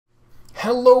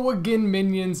Hello again,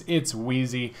 minions, it's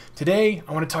Wheezy. Today,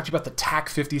 I want to talk to you about the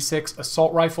TAQ-56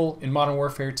 assault rifle in Modern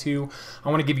Warfare 2. I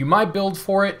want to give you my build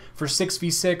for it for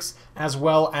 6v6, as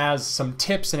well as some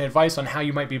tips and advice on how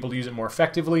you might be able to use it more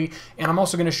effectively. And I'm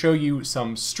also going to show you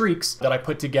some streaks that I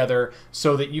put together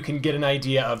so that you can get an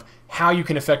idea of how you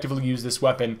can effectively use this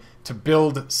weapon to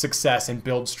build success and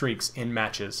build streaks in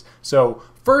matches. So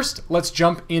first, let's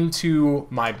jump into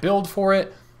my build for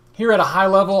it. Here at a high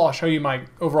level, I'll show you my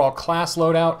overall class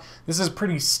loadout. This is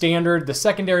pretty standard. The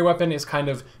secondary weapon is kind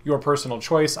of your personal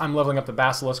choice. I'm leveling up the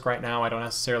Basilisk right now. I don't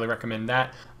necessarily recommend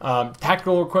that.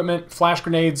 Tactical equipment, flash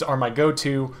grenades are my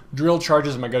go-to. Drill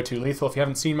charges are my go-to lethal. If you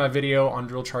haven't seen my video on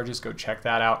drill charges, go check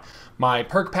that out. My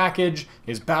perk package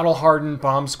is Battle Hardened,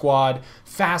 Bomb Squad,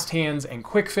 Fast Hands, and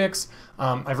Quick Fix.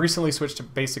 I've recently switched to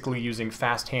basically using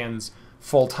Fast Hands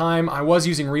full time. I was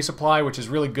using Resupply, which is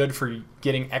really good for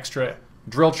getting extra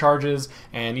drill charges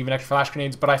and even extra flash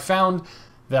grenades, but I found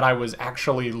that I was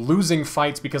actually losing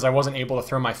fights because I wasn't able to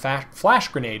throw my flash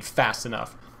grenade fast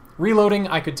enough. Reloading,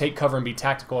 I could take cover and be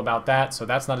tactical about that, so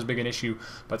that's not as big an issue,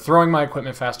 but throwing my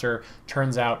equipment faster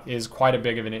turns out is quite a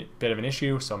bit of an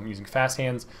issue, so I'm using Fast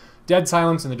Hands. Dead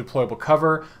Silence and the deployable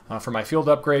cover for my field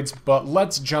upgrades, but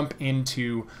let's jump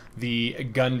into the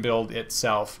gun build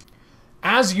itself.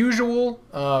 As usual,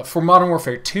 for Modern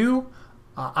Warfare 2,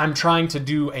 I'm trying to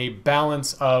do a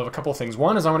balance of a couple of things.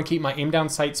 One is I want to keep my aim down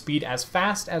sight speed as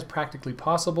fast as practically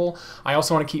possible. I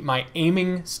also want to keep my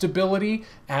aiming stability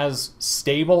as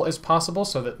stable as possible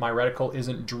so that my reticle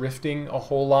isn't drifting a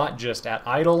whole lot just at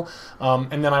idle.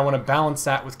 And then I want to balance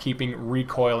that with keeping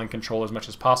recoil and control as much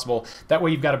as possible. That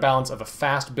way you've got a balance of a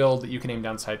fast build that you can aim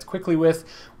down sights quickly with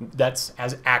that's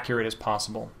as accurate as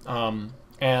possible.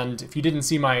 And if you didn't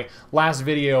see my last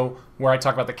video where I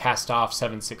talk about the Cast-Off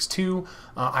 7.62,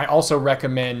 I also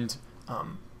recommend,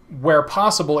 where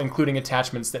possible, including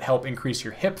attachments that help increase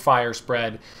your hip fire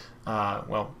spread,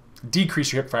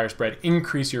 decrease your hip fire spread,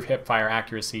 increase your hip fire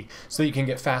accuracy so that you can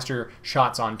get faster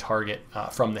shots on target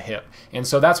from the hip. And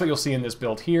so that's what you'll see in this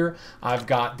build here. I've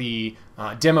got the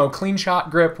demo clean shot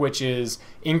grip, which is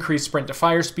increased sprint to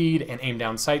fire speed and aim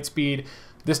down sight speed.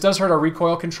 This does hurt our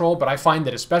recoil control, but I find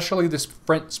that especially the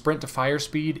sprint to fire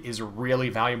speed is really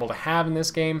valuable to have in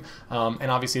this game, and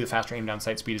obviously the faster aim down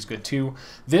sight speed is good too.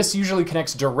 This usually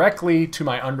connects directly to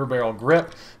my underbarrel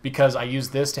grip because I use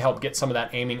this to help get some of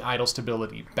that aiming idle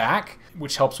stability back,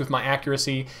 which helps with my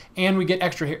accuracy, and we get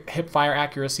extra hip fire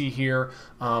accuracy here,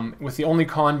 with the only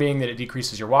con being that it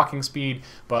decreases your walking speed,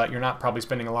 but you're not probably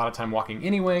spending a lot of time walking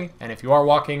anyway, and if you are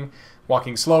walking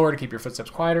slower to keep your footsteps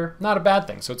quieter, not a bad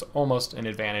thing, so it's almost an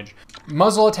advantage.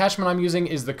 Muzzle attachment I'm using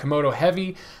is the Komodo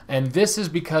Heavy, and this is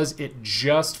because it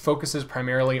just focuses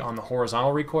primarily on the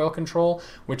horizontal recoil control,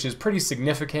 which is pretty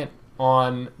significant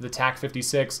on the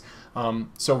TAQ-56.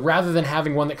 So rather than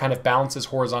having one that kind of balances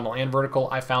horizontal and vertical,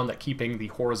 I found that keeping the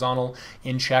horizontal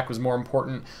in check was more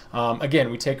important. Again,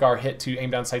 we take our hit to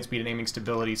aim down sight speed and aiming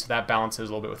stability, so that balances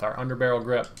a little bit with our underbarrel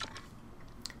grip.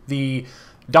 The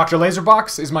Dr. Laser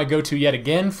Box is my go-to yet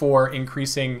again for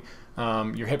increasing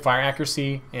your hip fire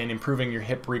accuracy and improving your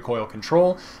hip recoil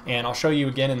control, and I'll show you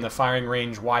again in the firing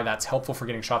range why that's helpful for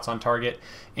getting shots on target.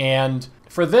 And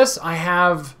for this I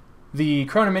have the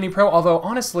Corona Mini Pro, although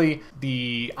honestly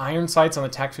the iron sights on the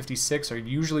TAQ-56 are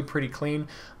usually pretty clean,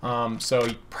 so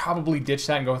you probably ditch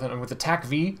that and go with the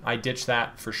TAQ-V. I ditch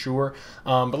that for sure,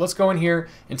 but let's go in here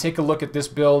and take a look at this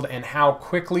build and how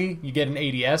quickly you get an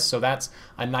ADS. So that's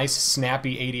a nice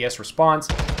snappy ADS response,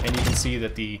 and you can see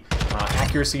that the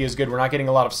accuracy is good. We're not getting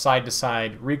a lot of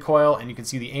side-to-side recoil, and you can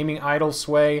see the aiming idle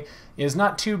sway is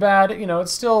not too bad. You know,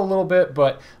 it's still a little bit,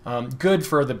 but good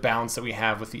for the balance that we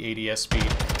have with the ADS speed.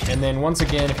 And then once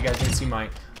again, if you guys didn't see my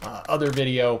other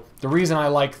video, the reason I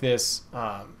like this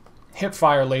hip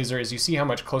fire laser is you see how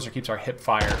much closer it keeps our hip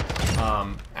fire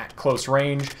at close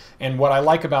range. And what I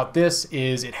like about this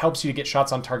is it helps you to get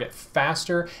shots on target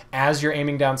faster as you're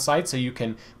aiming down sight, so you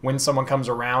can, when someone comes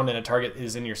around and a target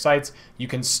is in your sights, you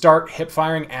can start hip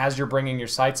firing as you're bringing your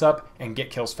sights up and get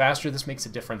kills faster. This makes a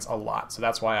difference a lot, so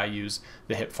that's why I use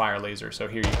the hip fire laser. So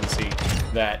here you can see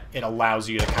that it allows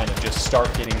you to kind of just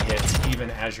start getting hits even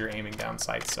as you're aiming down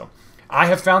sights. So I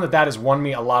have found that that has won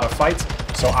me a lot of fights,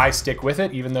 so I stick with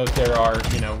it, even though there are,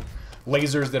 you know,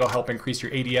 lasers that'll help increase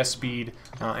your ADS speed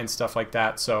and stuff like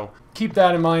that. So keep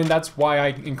that in mind. That's why I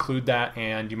include that,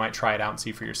 and you might try it out and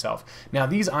see for yourself. Now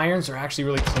these irons are actually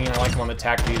really clean. I like them on the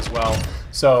TAQ-V as well.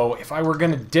 So if I were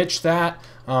going to ditch that,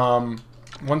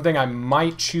 one thing I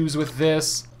might choose with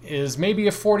this is maybe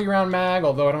a 40-round mag,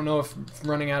 although I don't know if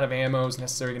running out of ammo is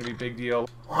necessarily going to be a big deal.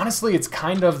 Honestly, it's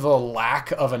kind of the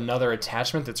lack of another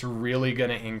attachment that's really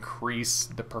going to increase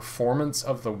the performance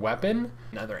of the weapon.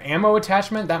 Another ammo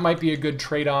attachment, that might be a good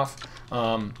trade-off,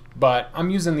 but I'm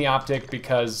using the optic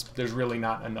because there's really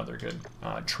not another good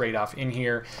trade-off in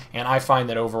here, and I find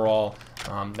that overall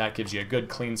that gives you a good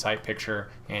clean sight picture,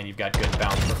 and you've got good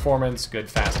bounce performance, good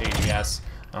fast ADS,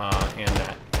 and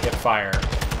that hip fire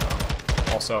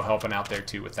also helping out there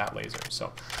too with that laser.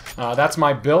 So that's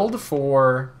my build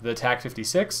for the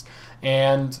TAQ-56,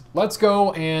 and let's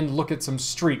go and look at some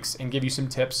streaks and give you some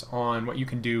tips on what you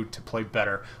can do to play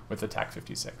better with the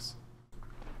TAQ-56.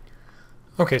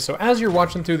 Okay, so as you're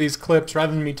watching through these clips,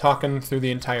 rather than me talking through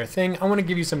the entire thing, I want to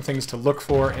give you some things to look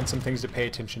for and some things to pay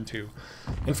attention to.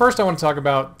 And first I want to talk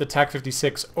about the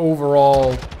TAQ-56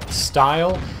 overall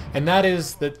style, and that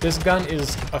is that this gun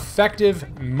is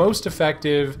most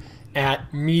effective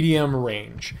at medium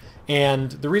range.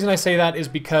 And the reason I say that is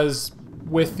because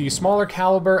with the smaller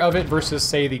caliber of it versus,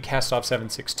 say, the Cast-Off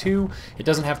 7.62, it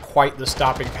doesn't have quite the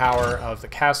stopping power of the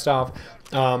Cast-Off.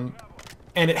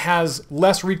 And it has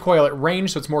less recoil at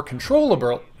range, so it's more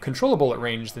controllable at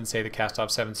range than, say, the Cast-Off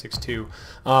 7.62.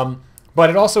 But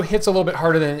it also hits a little bit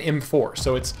harder than an M4,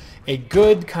 so it's a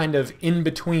good kind of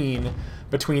in-between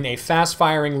between a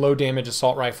fast-firing, low-damage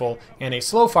assault rifle and a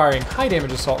slow-firing,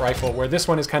 high-damage assault rifle, where this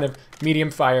one is kind of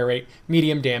medium fire rate,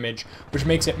 medium damage, which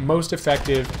makes it most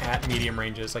effective at medium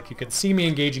ranges. Like you can see me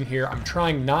engaging here, I'm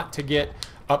trying not to get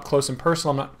up close and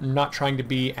personal. I'm not trying to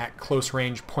be at close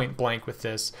range point blank with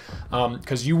this,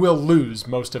 because you will lose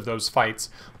most of those fights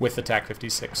with the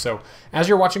TAQ-56. So as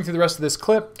you're watching through the rest of this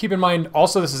clip, keep in mind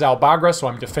also this is Al Bagra, so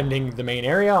I'm defending the main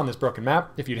area on this broken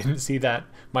map. If you didn't see that,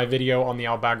 my video on the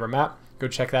Al Bagra map, go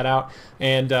check that out,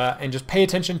 and just pay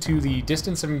attention to the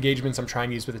distance of engagements I'm trying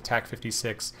to use with the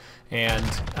TAQ-56 and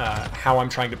how I'm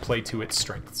trying to play to its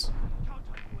strengths.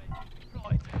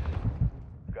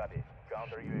 Got it.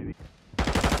 Counter UAV.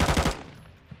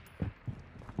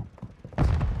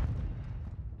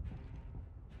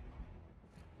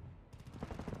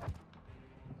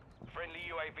 Friendly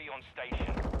UAV on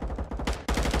station.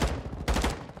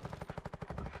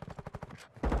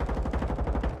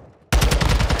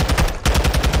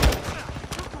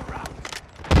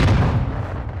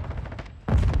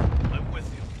 I'm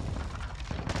with you.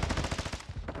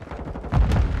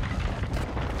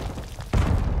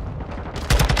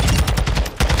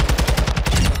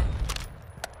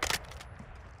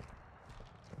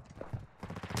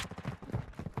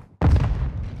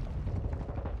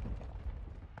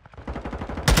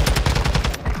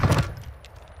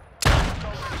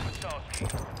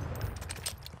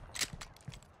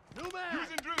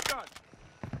 Using drill gun.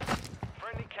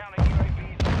 Friendly counter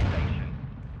UAVs on station.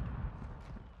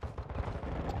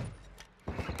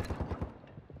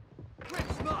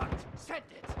 Grips marked. Send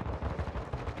it.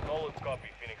 Solid copy.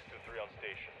 Phoenix 2-3 on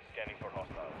station. Scanning for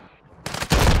hostiles.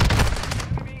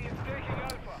 Enemy is taking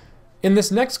Alpha. In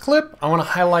this next clip, I want to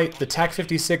highlight the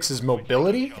TAQ-56's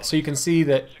mobility, so you can see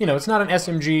that, you know, it's not an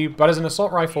SMG, but as an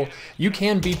assault rifle, you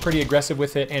can be pretty aggressive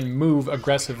with it and move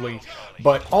aggressively,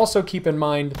 but also keep in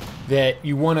mind that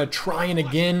you want to try and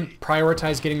again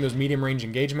prioritize getting those medium range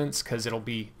engagements, because you'll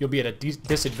be at a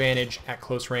disadvantage at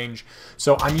close range.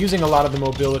 So I'm using a lot of the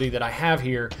mobility that I have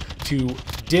here to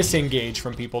disengage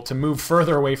from people, to move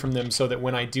further away from them, so that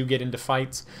when I do get into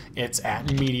fights, it's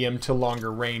at medium to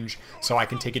longer range, so I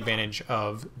can take advantage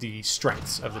of the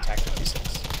strengths of the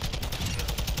TAQ-56.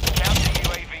 Counter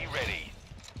UAV ready.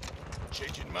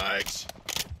 Changing mags.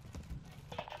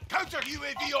 Counter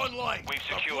UAV online. We've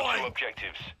secured two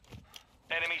objectives.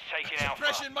 Enemies taking Alpha.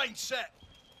 Suppression mindset.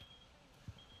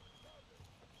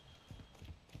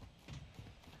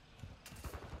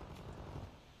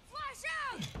 Flash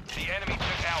out! The enemy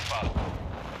took Alpha.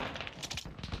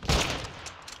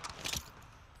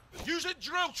 Using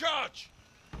drill charge.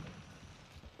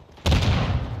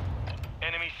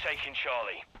 Enemies taking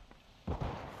Charlie.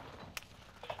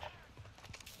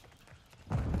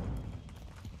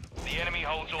 The enemy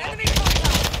holds all objectives.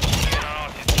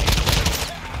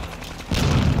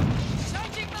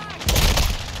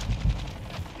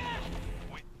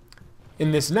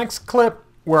 In this next clip,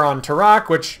 we're on TAQ,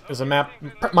 which is a map,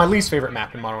 my least favorite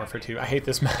map in Modern Warfare 2. I hate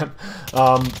this map.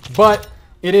 But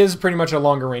it is pretty much a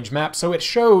longer range map, so it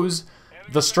shows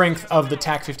the strength of the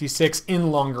TAQ-56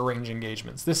 in longer range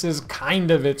engagements. This is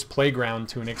kind of its playground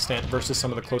to an extent versus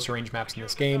some of the closer range maps in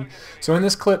this game. So in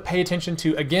this clip, pay attention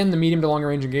to, again, the medium to longer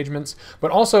range engagements,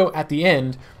 but also at the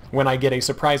end, when I get a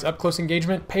surprise up-close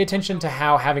engagement, pay attention to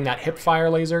how having that hip fire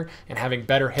laser and having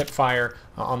better hip fire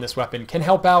on this weapon can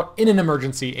help out in an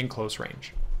emergency in close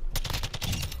range.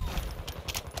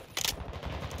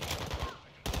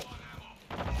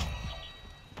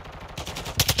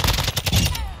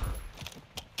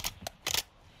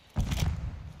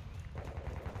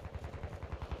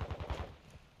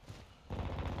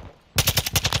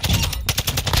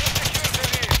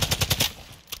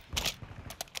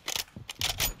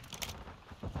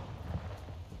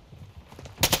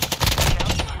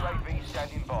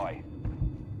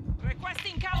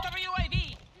 Requesting counter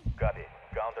UAV. Copy.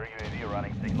 Counter UAV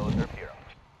running signal interference.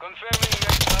 Confirming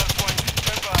next hard point.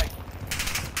 Stand by.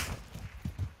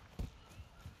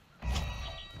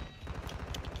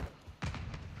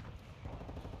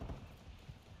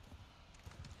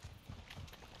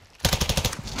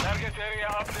 Target area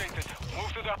updated.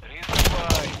 Move to the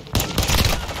resupply.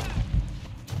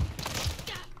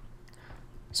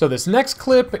 So this next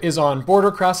clip is on border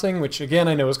crossing, which again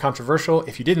I know is controversial.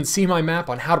 If you didn't see my map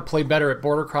on how to play better at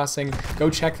border crossing,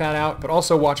 go check that out. But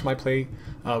also watch my play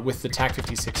with the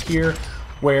TAQ-56 here,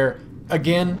 where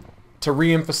again, to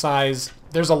re-emphasize,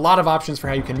 there's a lot of options for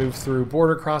how you can move through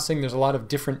border crossing. There's a lot of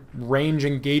different range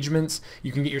engagements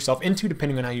you can get yourself into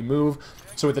depending on how you move.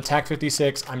 So with the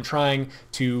TAQ-56, I'm trying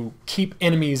to keep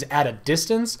enemies at a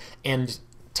distance and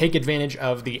take advantage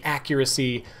of the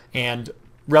accuracy and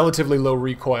relatively low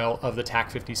recoil of the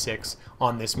TAQ-56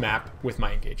 on this map with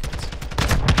my engagements.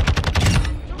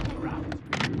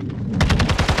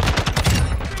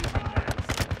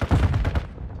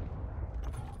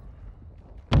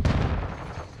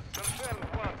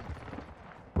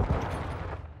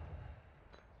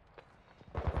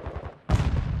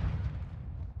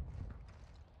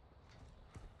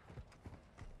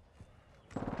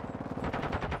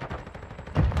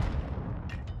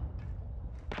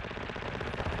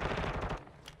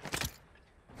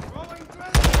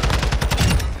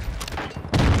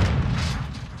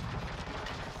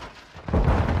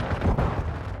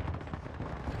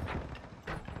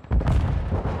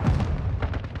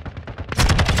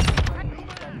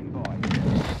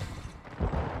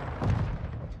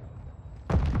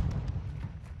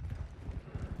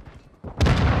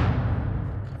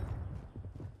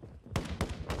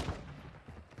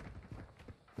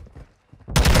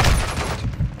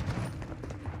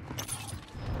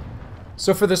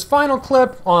 So for this final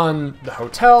clip on the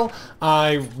hotel,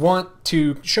 I want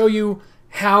to show you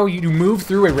how you move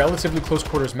through a relatively close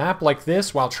quarters map like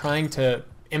this while trying to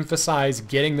emphasize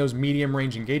getting those medium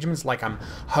range engagements, like I'm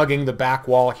hugging the back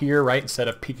wall here, right, instead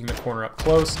of peeking the corner up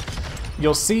close.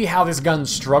 You'll see how this gun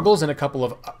struggles in a couple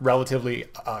of relatively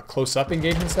close-up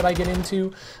engagements that I get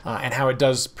into, and how it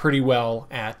does pretty well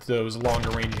at those longer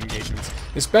range engagements,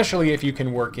 especially if you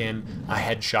can work in a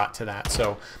headshot to that.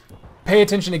 So pay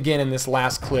attention again in this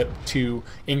last clip to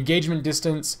engagement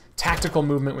distance, tactical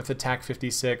movement with the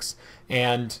TAQ-56,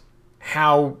 and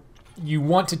how you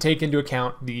want to take into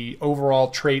account the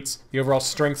overall traits, the overall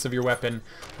strengths of your weapon,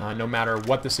 no matter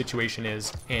what the situation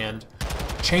is, and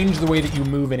change the way that you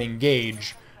move and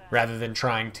engage rather than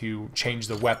trying to change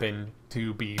the weapon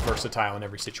to be versatile in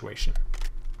every situation.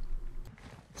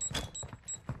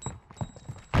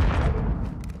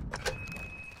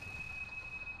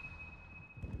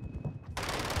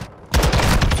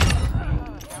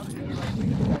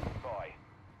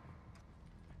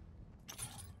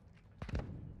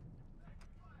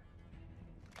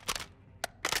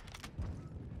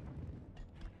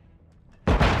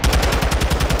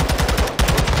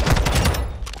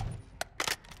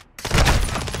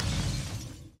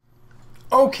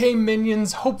 Okay,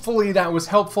 minions, hopefully that was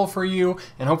helpful for you,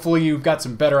 and hopefully you've got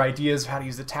some better ideas of how to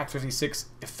use the TAQ-56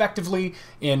 effectively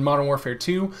in Modern Warfare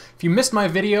 2. If you missed my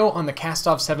video on the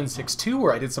Cast-Off 7.62,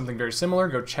 where I did something very similar,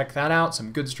 go check that out.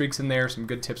 Some good streaks in there, some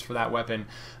good tips for that weapon,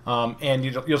 and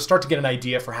you'll start to get an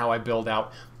idea for how I build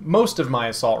out most of my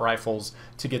assault rifles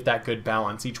to get that good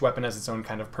balance. Each weapon has its own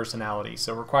kind of personality,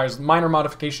 so it requires minor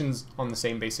modifications on the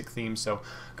same basic theme, so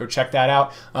go check that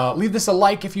out. Leave this a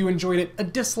like if you enjoyed it, a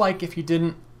dislike if you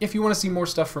didn't. If you want to see more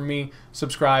stuff from me,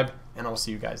 subscribe, and I'll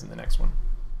see you guys in the next one.